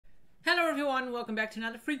everyone, welcome back to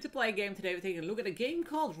another free-to-play game. Today we're taking a look at a game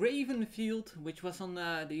called RavenField, which was on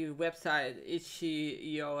the website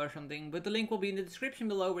itch.io or something, but the link will be in the description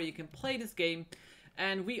below where you can play this game.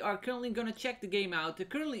 And we are currently going to check the game out. There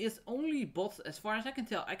currently is only bots as far as I can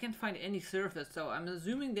tell. I can't find any servers, so I'm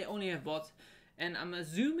assuming they only have bots. And I'm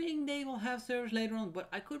assuming they will have servers later on, but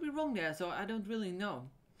I could be wrong there, so I don't really know.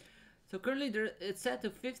 So currently it's set to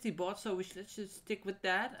 50 bots, so let's just stick with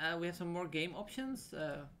that. We have some more game options.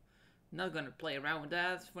 Not gonna play around with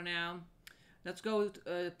that for now. Let's go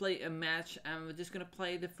play a match, and we're just gonna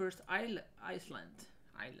play the first Iceland.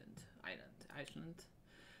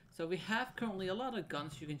 So we have currently a lot of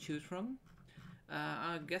guns you can choose from.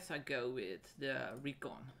 I guess I go with the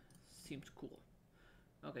Recon. Seems cool.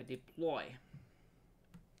 Okay, deploy.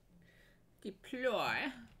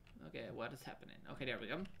 Okay, what is happening? Okay, there we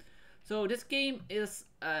go. So this game is,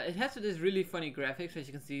 it has this really funny graphics, as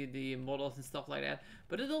you can see, the models and stuff like that.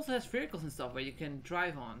 But it also has vehicles and stuff where you can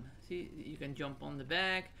drive on. See, you can jump on the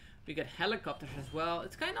back. We got helicopters as well.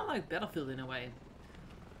 It's kind of like Battlefield in a way.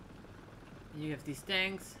 You have these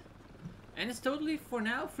tanks. And it's totally, for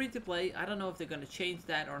now, free to play. I don't know if they're going to change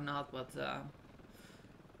that or not, but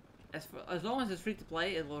as long as it's free to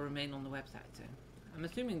play, it will remain on the website. So I'm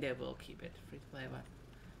assuming they will keep it free to play, but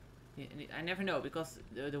I never know, because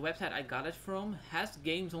the website I got it from has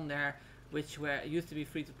games on there which used to be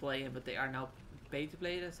free to play, but they are now pay to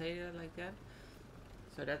play, let's say it like that.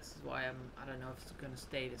 So that's why I don't know if it's gonna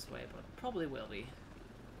stay this way, but it probably will be.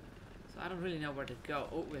 So I don't really know where to go.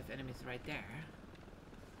 Oh, we have enemies right there.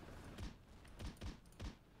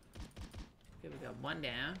 Okay, we got one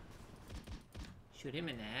down. Shoot him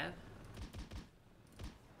in the head.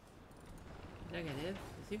 Negative.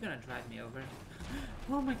 Is he gonna drive me over?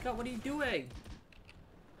 Oh my god, what are you doing?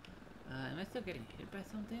 Am I still getting hit by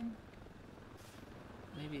something?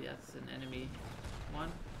 Maybe that's an enemy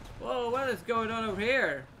one. Whoa, what is going on over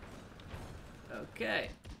here? Okay.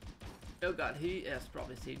 Oh god, he has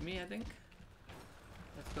probably seen me, I think.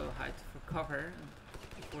 Let's go hide for cover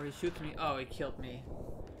before he shoots me. Oh, he killed me.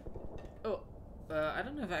 Oh, I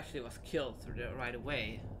don't know if I actually was killed right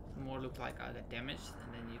away. It more looked like I got damaged,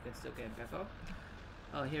 and then you can still get back up.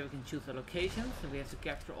 Oh, here we can choose the locations, so we have to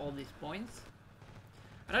capture all these points.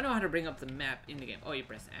 I don't know how to bring up the map in the game. Oh, you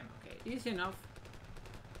press M. Okay, easy enough.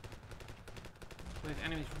 We have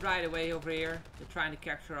enemies right away over here. They're trying to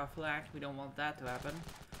capture our flag. We don't want that to happen.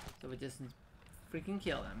 So we just freaking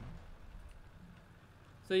kill them.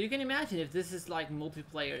 So you can imagine if this is like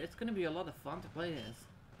multiplayer, it's going to be a lot of fun to play this.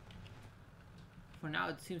 For now,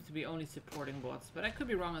 it seems to be only supporting bots, but I could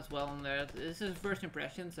be wrong as well on there. This is first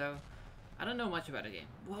impression, so I don't know much about the game.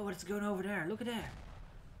 Whoa, what's going over there? Look at that.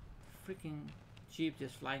 Freaking Jeep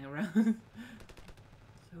just flying around.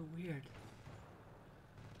 So weird.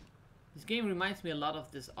 This game reminds me a lot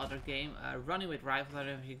of this other game, Running with Rifles. I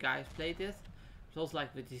don't know if you guys played this. It's also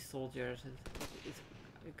like with these soldiers.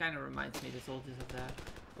 It kind of reminds me of the soldiers of that.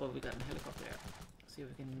 Oh, we got a helicopter there. Let's see if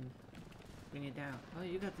we can bring it down. Oh,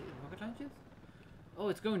 you got the rocket launchers? Oh,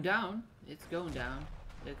 it's going down. It's going down.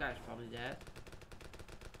 That guy's probably dead.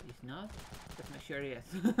 He's not. Let's make sure he is.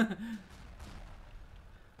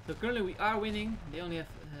 So currently we are winning. They only have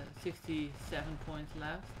 67 points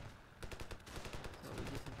left. So we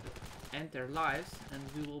just have to end their lives and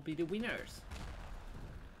we will be the winners.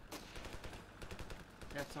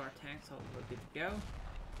 That's our tank, so we're good to go.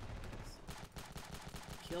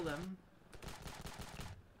 Let's kill them.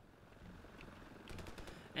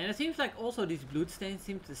 And it seems like also these blood stains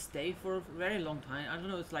seem to stay for a very long time. I don't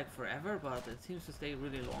know, it's like forever, but it seems to stay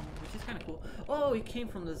really long, which is kind of cool. Oh, he came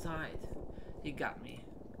from the side. He got me.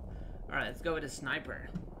 Alright, let's go with a sniper.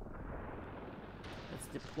 Let's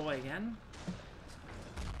deploy again.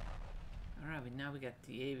 Alright, now we got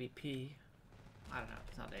the AVP. I don't know,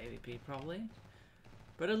 it's not the AVP probably.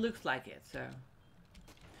 But it looks like it, so.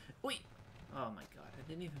 Oi! Oh my god, I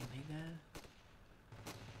didn't even make that.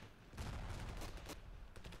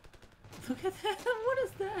 Look at that! What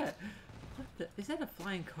is that? What the? Is that a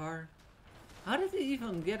flying car? How did it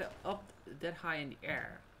even get up that high in the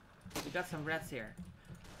air? We got some rats here.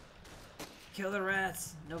 Kill the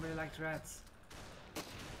rats! Nobody likes rats.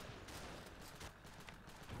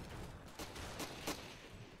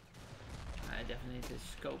 I definitely need to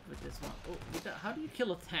scope with this one. Oh, how do you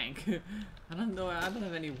kill a tank? I don't know. I don't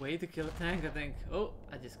have any way to kill a tank, I think. Oh,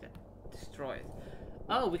 I just got destroyed.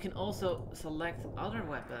 Oh, we can also select other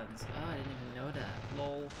weapons. Oh, I didn't even know that.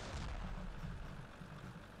 Lol.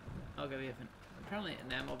 Okay, we have apparently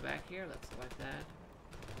an ammo back here. Let's select that.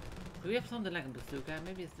 Do we have something like a bazooka?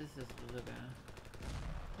 Maybe this is a bazooka.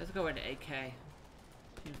 Let's go with the AK.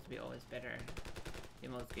 Seems to be always better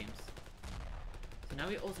in most games. So now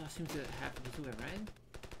we also seem to have the bazooka, right?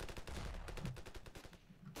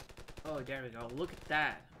 Oh, there we go. Look at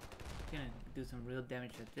that. Gonna do some real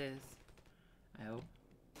damage with this. I hope.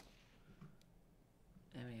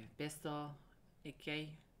 And we have pistol, AK.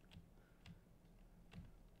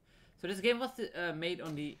 So this game was made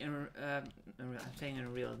on the, I'm saying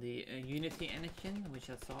Unreal, the Unity engine, which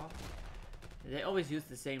I saw. They always use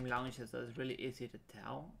the same launcher, so it's really easy to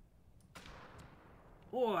tell.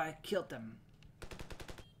 Oh, I killed them.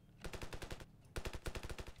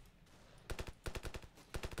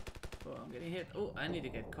 Oh, I'm getting hit. Oh, I need to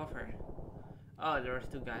get cover. Oh, there's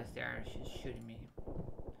two guys there shooting me.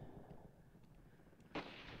 So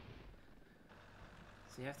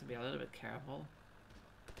you have to be a little bit careful.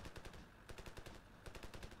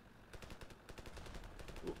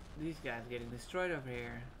 Ooh, these guys getting destroyed over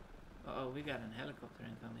here. Uh oh, we got a helicopter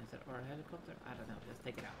incoming. Is that our helicopter? I don't know. Let's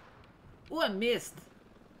take it out. Oh, I missed!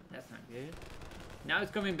 That's not good. Now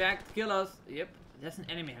it's coming back to kill us. Yep, that's an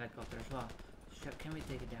enemy helicopter as well. Can we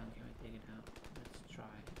take it down? Can we take it down? Let's try.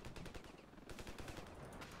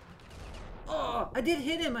 Oh, I did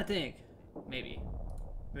hit him, I think. Maybe.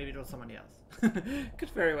 Maybe it was somebody else. Could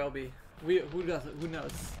very well be. Who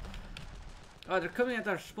knows? Oh, they're coming at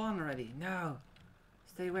our spawn already. No.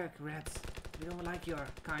 Stay back, rats. We don't like your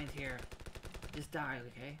kind here. Just die,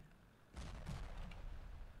 okay?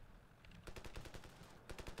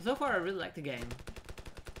 So far, I really like the game.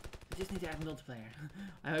 I just need to add multiplayer.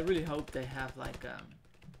 I really hope they have like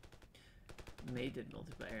made it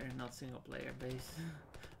multiplayer, not single player based.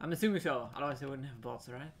 I'm assuming so. Otherwise, they wouldn't have bots,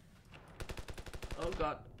 right? Oh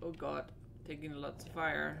god! Oh god! Taking lots of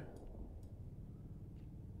fire.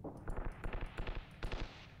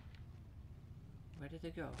 Where did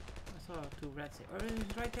they go? I saw two rats here. Oh,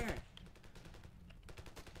 he's right there.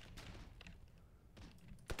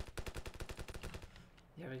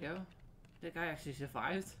 There we go. That guy actually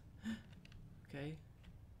survived. Okay.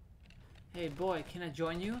 Hey boy, can I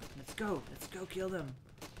join you? Let's go. Let's go kill them.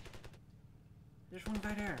 There's one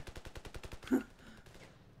guy there.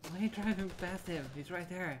 Why are you driving past him? He's right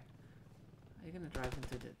there. Are you gonna drive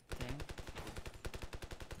into the tank?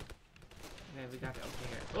 Okay, we got it over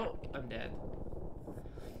here. Oh, I'm dead.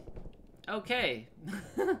 Okay.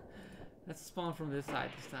 Let's spawn from this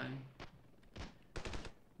side this time.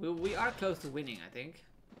 We are close to winning, I think.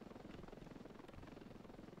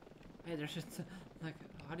 Hey, there's just like,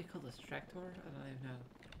 how do you call this? Tractor? I don't even know.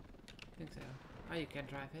 I think so. Oh, you can't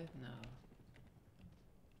drive it? No.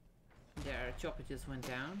 There, chopper just went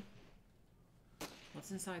down. What's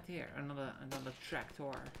inside here? Another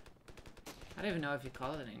tractor. I don't even know if you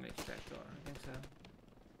call it an English tractor. I think so.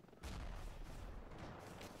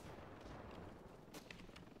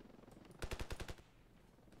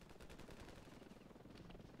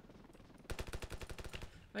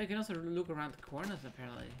 Well, you can also look around the corners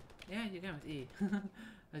apparently. Yeah, you can with E.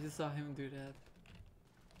 I just saw him do that.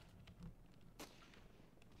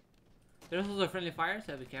 There's also friendly fire,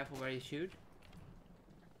 so be careful where you shoot.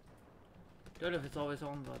 Don't know if it's always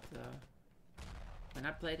on, but when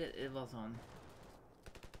I played it, it was on.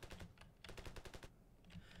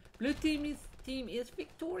 Blue team is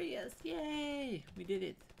victorious! Yay! We did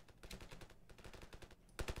it.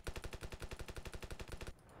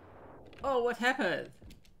 Oh, what happened?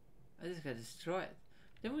 I just got destroyed.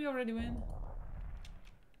 Didn't we already win?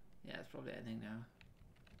 Yeah, it's probably ending now.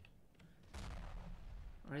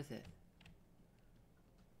 Or is it?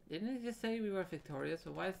 Didn't it just say we were victorious?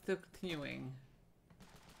 So why is it still continuing?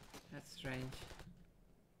 That's strange.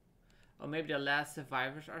 Or maybe the last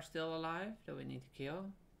survivors are still alive that we need to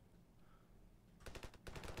kill.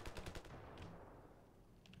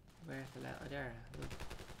 Where's the last? Oh, there. Look.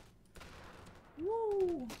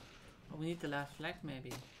 Woo! Oh, we need the last flag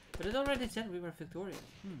maybe. But it already said we were victorious.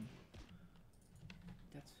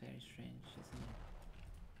 That's very strange, isn't it?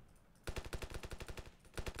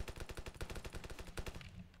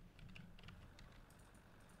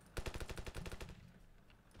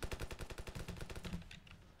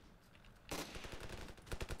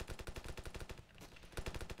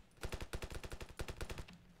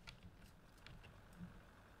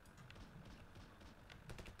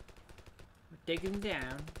 We're taking them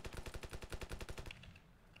down.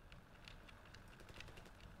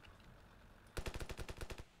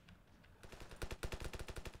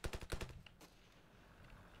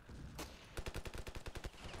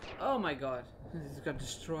 Oh my god, this got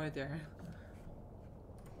destroyed there.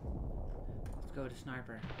 Let's go to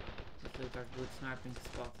sniper. Let's look at a good sniping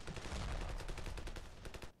spot.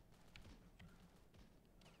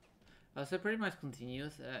 So it pretty much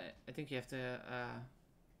continues. I think you have to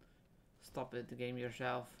stop the game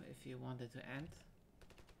yourself if you want it to end.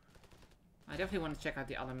 I definitely want to check out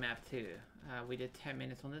the other map too. We did 10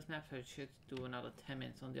 minutes on this map, so I should do another 10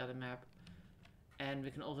 minutes on the other map. And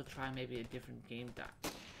we can also try maybe a different game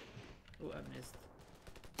type. Oh, I missed.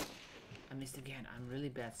 I missed again. I'm really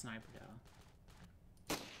bad sniper though.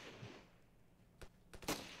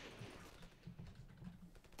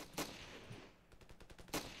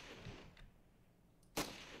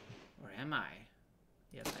 Or am I?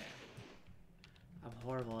 Yes, I am. I'm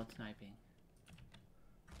horrible at sniping.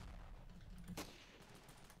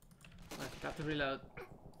 I forgot to reload.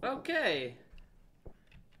 Okay.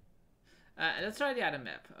 Let's try the other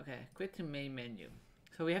map. Okay, quit to main menu.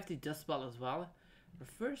 So we have the dust ball as well.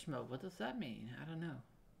 Reverse mode, what does that mean? I don't know.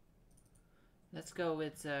 Let's go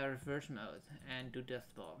with reverse mode and do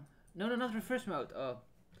dust ball. No, no, not reverse mode. Oh,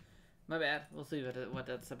 my bad. We'll see what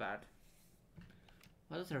that's about.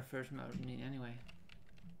 What does reverse mode mean anyway?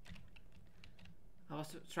 I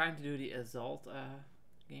was trying to do the assault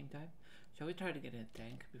game type. Shall we try to get a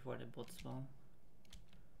tank before the bots spawn?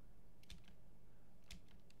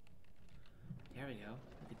 There we go.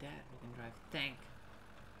 Look at that. We can drive the tank.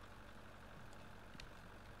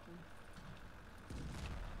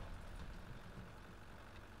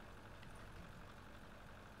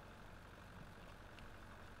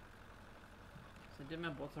 So did my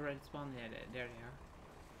bots already spawn? Yeah, there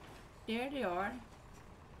they are. There they are.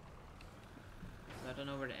 So I don't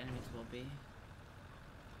know where the enemies will be.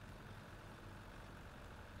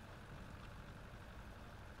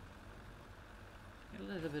 Get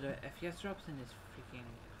a little bit of FPS drops in this freaking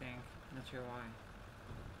thing. Not sure why.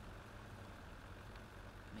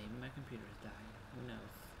 Maybe my computer is dying. Who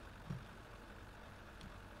knows?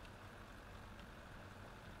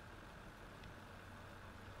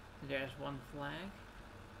 There's one flag.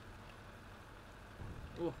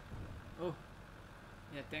 Oh, oh.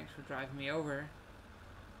 Yeah, thanks for driving me over.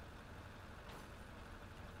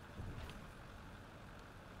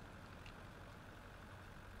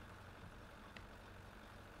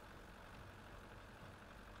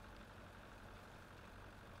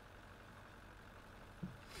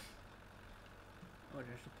 Oh,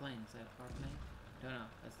 there's a plane. Is that a far plane? Don't know.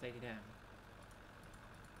 Let's take it down.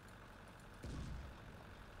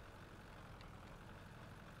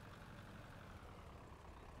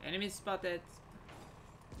 Enemy spotted.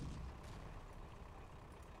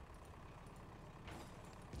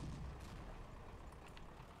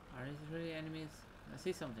 Are these really enemies? I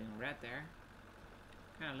see something red there.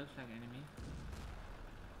 Kinda looks like enemy.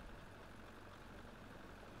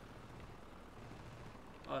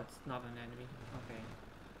 Oh, it's not an enemy. Okay.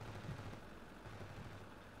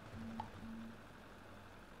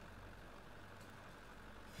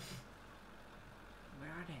 Where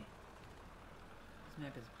are they? This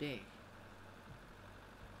map is big.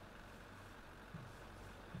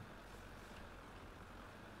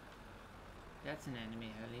 That's an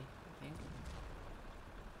enemy, Ellie, I think.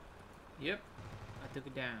 Yep, I took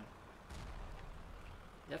it down.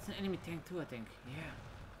 That's an enemy tank too, I think. Yeah.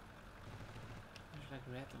 There's like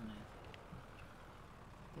red on it.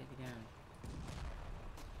 Take it down.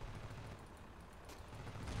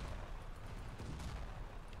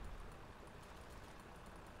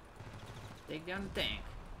 Take down the tank.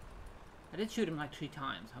 I did shoot him like 3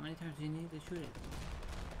 times. How many times do you need to shoot it?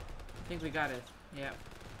 I think we got it. Yeah.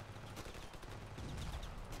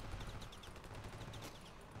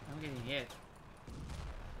 I'm getting hit.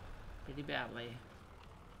 Pretty badly.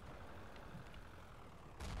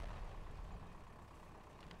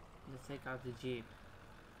 Let's take out the jeep.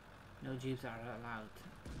 No jeeps are allowed.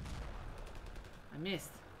 I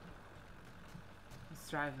missed. Let's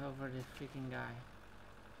drive over this freaking guy.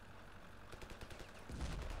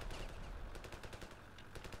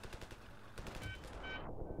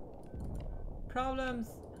 Problems!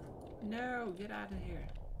 No, get out of here.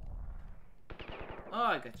 Oh,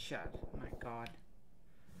 I got shot. My god.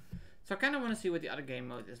 So I kind of want to see what the other game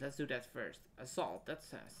mode is. Let's do that first. Assault. That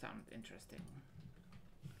sounded interesting.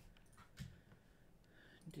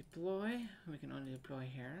 Deploy. We can only deploy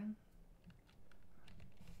here.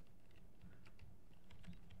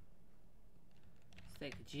 Let's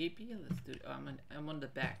take a GP. Let's do. Oh, I'm on the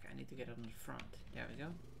back. I need to get on the front. There we go.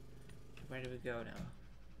 Where do we go now?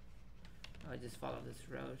 Oh, I just follow this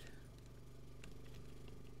road.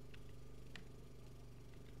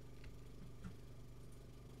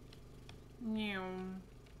 Meow.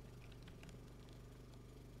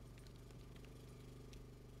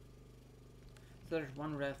 So there's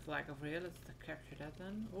one red flag over here. Let's capture that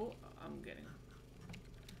then. Oh, I'm getting.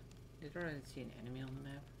 Did I already see an enemy on the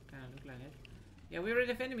map? Kinda look like it. Yeah, we already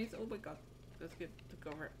have enemies. Oh my god. Let's get to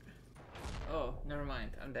cover. Oh, never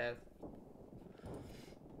mind. I'm dead.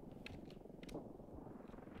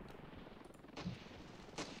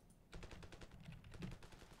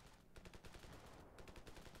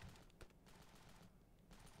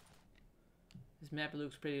 This map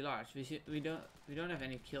looks pretty large. We don't have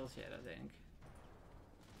any kills yet, I think.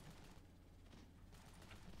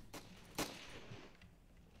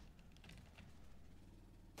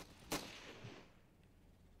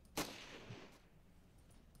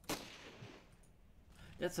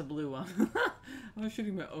 That's a blue one. I was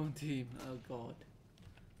shooting my own team. Oh god.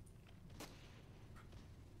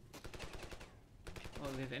 Oh,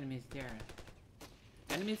 we have enemies there.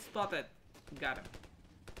 Enemies spotted. Got him.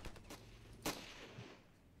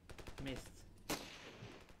 Missed.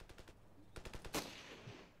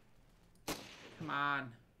 Come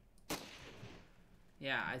on.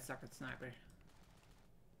 Yeah, I suck at sniper.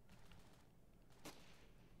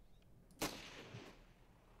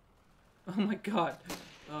 Oh my god.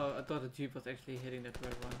 Oh, I thought the Jeep was actually hitting that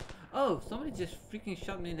red one. Oh, somebody just freaking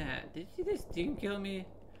shot me in the head. Did you just team kill me?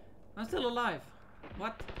 I'm still alive.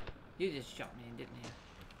 What? You just shot me, didn't you?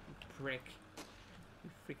 You prick. You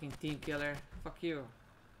freaking team killer. Fuck you.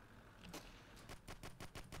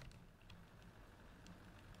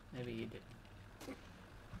 Maybe you didn't.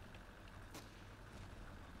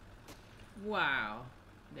 Wow.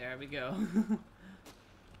 There we go.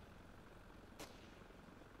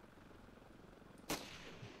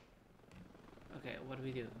 Okay, what do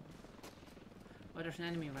we do? Oh, there's an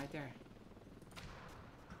enemy right there.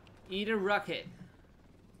 Eat a rocket.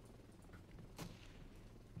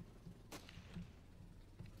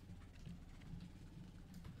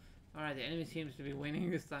 Alright, the enemy seems to be winning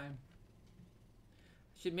this time.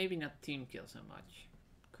 Should maybe not team kill so much.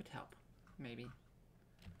 Could help. Maybe.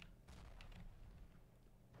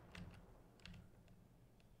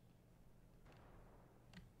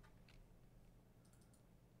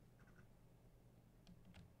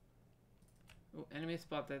 Oh, enemy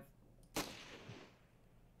spotted.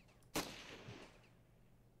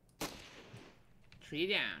 3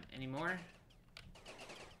 down. Any more?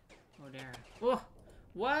 Oh, there. Oh!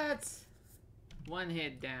 What? 1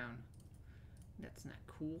 hit down. That's not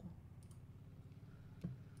cool.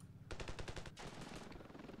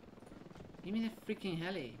 Give me the freaking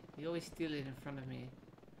heli. You always steal it in front of me.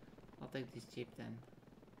 I'll take this jeep then.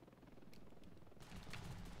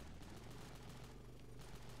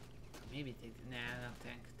 Maybe take the... Nah, no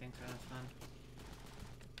tank. Tanks are not fun.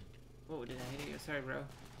 Oh, did I hit you? Sorry, bro.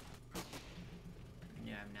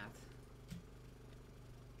 Yeah, I'm not.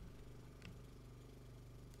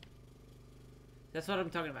 That's what I'm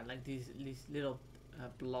talking about, like these little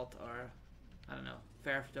blot or, I don't know,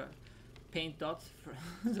 paint dots.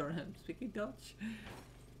 Sorry, I'm speaking Dutch.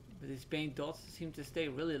 But these paint dots seem to stay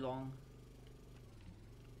really long.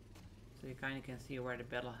 So you kind of can see where the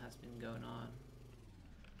battle has been going on.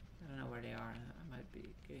 I don't know where they are. I might be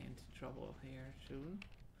getting into trouble here soon.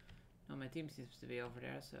 No, my team seems to be over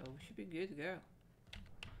there, so we should be good to go.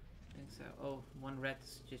 I think so. Oh, 1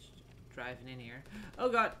 red's just driving in here. Oh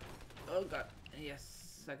god! Oh god!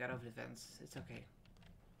 Yes, I got over the fence. It's okay.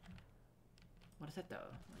 What is that though?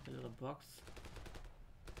 Like a little box?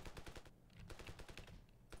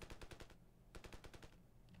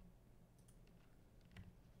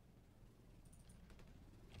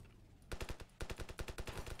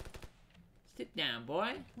 Sit down,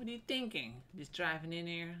 boy. What are you thinking? Just driving in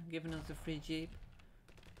here, giving us a free jeep?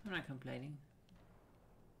 I'm not complaining.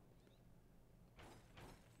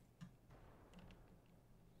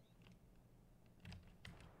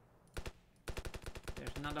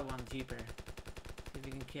 There's another one jeeper. See if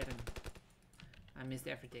we can get him. I missed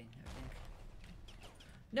everything, I think.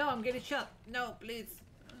 No, I'm getting shot. No, please.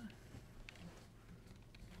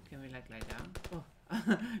 Can we like lie down? Oh,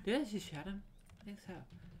 did I just shot him? I think so.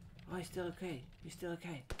 Oh, he's still okay. You're still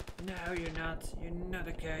okay. No, you're not. You're not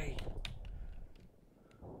okay.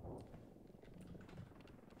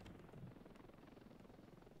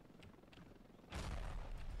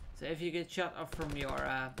 So if you get shot off from your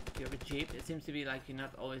jeep, it seems to be like you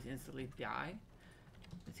not always instantly die.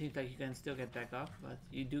 It seems like you can still get back up, but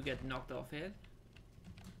you do get knocked off it.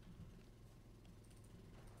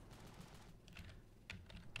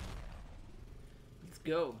 Let's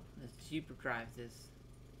go. Let's jeep drive this.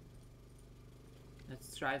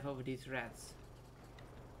 Let's drive over these rats.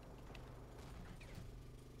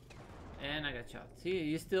 And I got shot. See,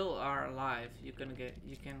 you still are alive. You can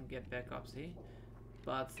get back up. See.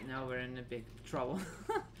 But now we're in a big trouble.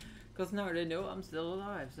 Because now they know I'm still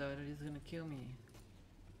alive, so they're just gonna kill me.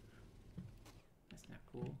 That's not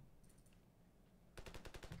cool.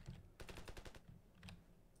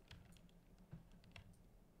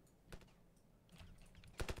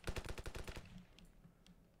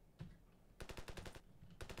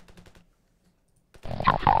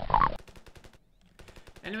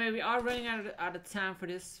 Anyway, we are running out of time for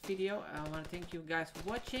this video. I want to thank you guys for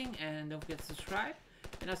watching, and don't forget to subscribe.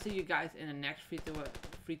 And I'll see you guys in the next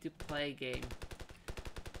free-to-play game.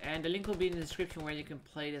 And the link will be in the description where you can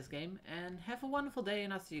play this game. And have a wonderful day,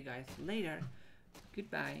 and I'll see you guys later.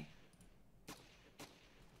 Goodbye.